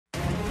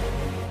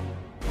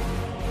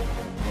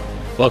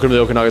Welcome to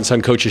the Okanagan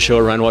Sun Coaches Show.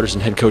 Ryan Waters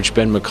and head coach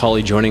Ben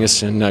Macauley joining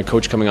us, and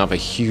coach coming off a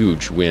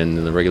huge win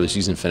in the regular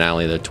season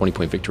finale, the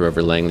 20-point victory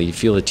over Langley. You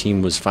feel the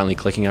team was finally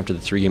clicking after the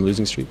 3-game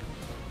losing streak?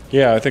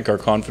 Yeah, I think our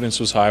confidence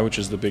was high, which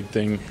is the big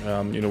thing.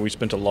 We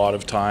spent a lot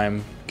of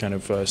time kind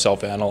of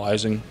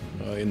self-analyzing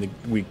in the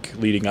week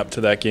leading up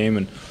to that game,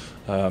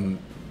 and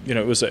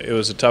it was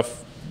a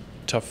tough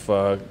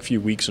few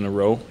weeks in a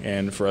row,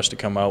 and for us to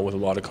come out with a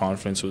lot of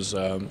confidence was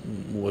an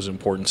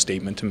important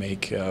statement to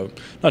make,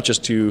 not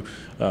just to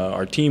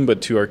our team,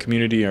 but to our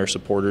community, our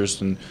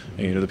supporters, and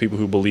the people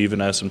who believe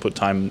in us and put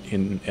time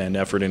and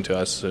effort into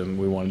us. And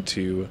we wanted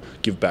to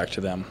give back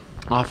to them.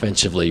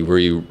 Offensively, were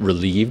you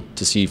relieved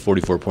to see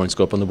 44 points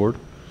go up on the board?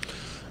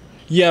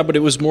 Yeah, but it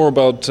was more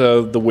about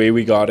the way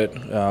we got it.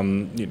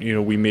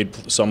 We made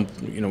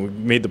we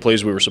made the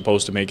plays we were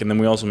supposed to make, and then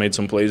we also made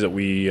some plays that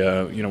we,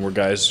 were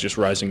guys just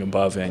rising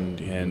above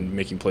and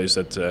making plays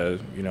that,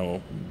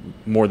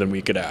 more than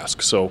we could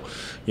ask. So,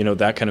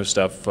 that kind of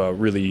stuff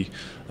really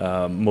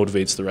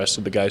motivates the rest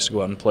of the guys to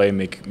go out and play,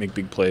 make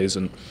big plays.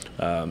 And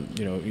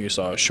you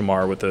saw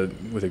Shamar with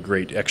a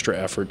great extra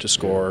effort to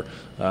score.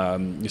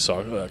 You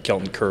saw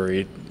Kelton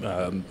Curry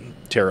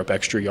tear up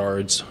extra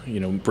yards,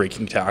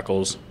 breaking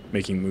tackles,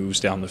 making moves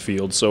down the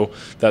field. So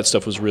that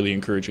stuff was really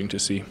encouraging to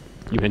see.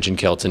 You mentioned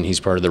Kelton. He's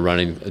part of the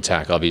running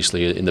attack,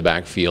 obviously, in the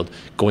backfield.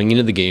 Going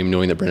into the game,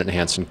 knowing that Brendan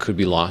Hansen could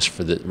be lost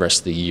for the rest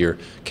of the year,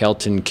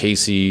 Kelton,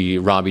 Casey,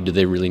 Robbie, do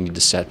they really need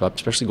to step up,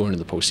 especially going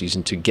into the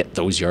postseason, to get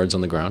those yards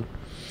on the ground?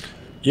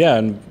 Yeah,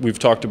 and we've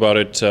talked about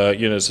it,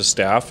 as a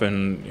staff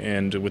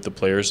and with the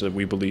players, that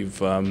we believe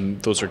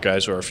those are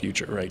guys who are our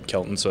future, right?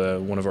 Kelton's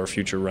one of our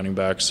future running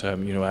backs.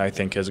 I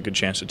think has a good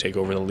chance to take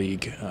over the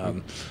league,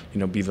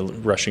 be the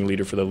rushing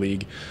leader for the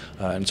league.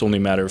 And it's only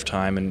a matter of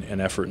time and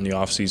effort in the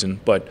off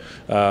season. But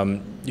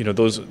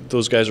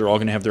those guys are all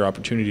going to have their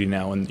opportunity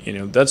now, and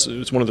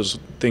it's one of those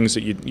things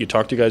that you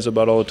talk to guys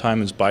about all the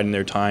time, is biding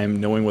their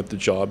time, knowing what the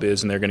job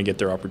is, and they're going to get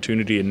their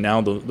opportunity. And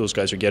now those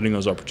guys are getting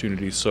those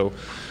opportunities. So,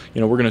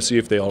 we're going to see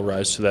if they all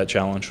rise to that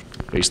challenge.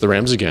 Face the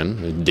Rams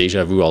again,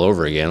 deja vu all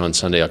over again on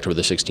Sunday, October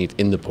the 16th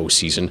in the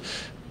postseason.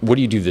 What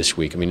do you do this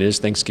week? I mean, it is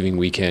Thanksgiving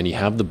weekend. You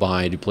have the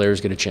bye. Do players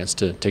get a chance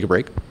to take a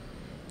break?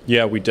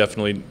 Yeah, we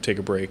definitely take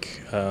a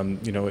break.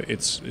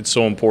 It's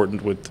so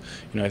important with,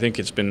 I think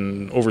it's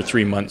been over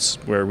 3 months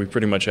where we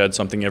pretty much had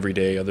something every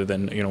day other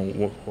than,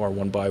 our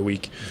one bye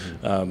week.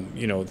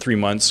 3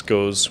 months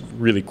goes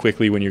really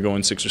quickly when you're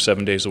going 6 or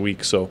 7 days a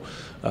week. So,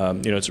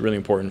 it's really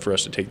important for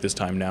us to take this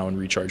time now and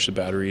recharge the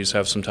batteries,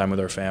 have some time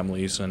with our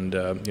families, and,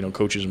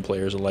 coaches and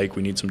players alike,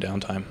 we need some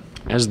downtime.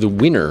 As the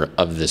winner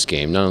of this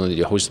game, not only do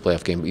you host the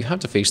playoff game, but you have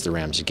to face the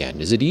Rams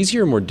again. Is it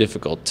easier or more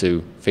difficult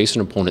to face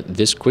an opponent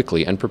this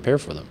quickly and prepare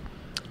for them?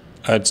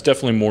 It's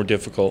definitely more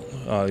difficult.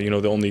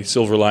 The only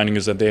silver lining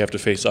is that they have to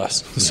face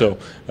us. Yeah.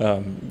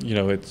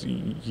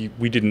 So,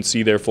 we didn't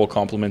see their full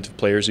complement of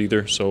players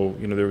either. So,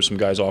 there were some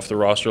guys off the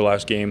roster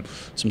last game,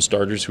 some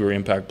starters who are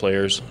impact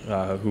players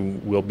who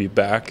will be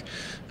back.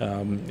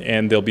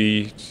 And there'll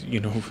be,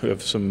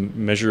 have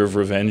some measure of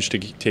revenge to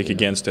take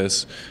against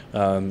us.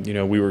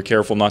 We were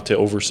careful not to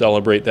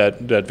over-celebrate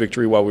that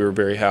victory while we were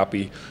very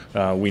happy.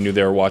 We knew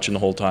they were watching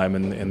the whole time,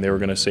 and they were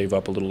going to save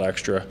up a little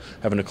extra,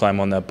 having to climb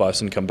on that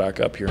bus and come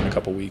back up here in a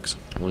couple weeks.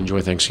 Well,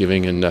 enjoy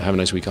Thanksgiving and have a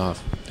nice week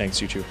off.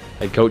 Thanks, you too.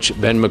 Head coach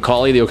Ben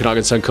Macauley, the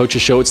Okanagan Sun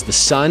Coaches Show. It's the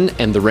Sun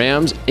and the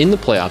Rams in the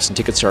playoffs, and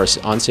tickets are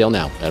on sale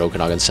now at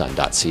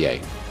okanagansun.ca.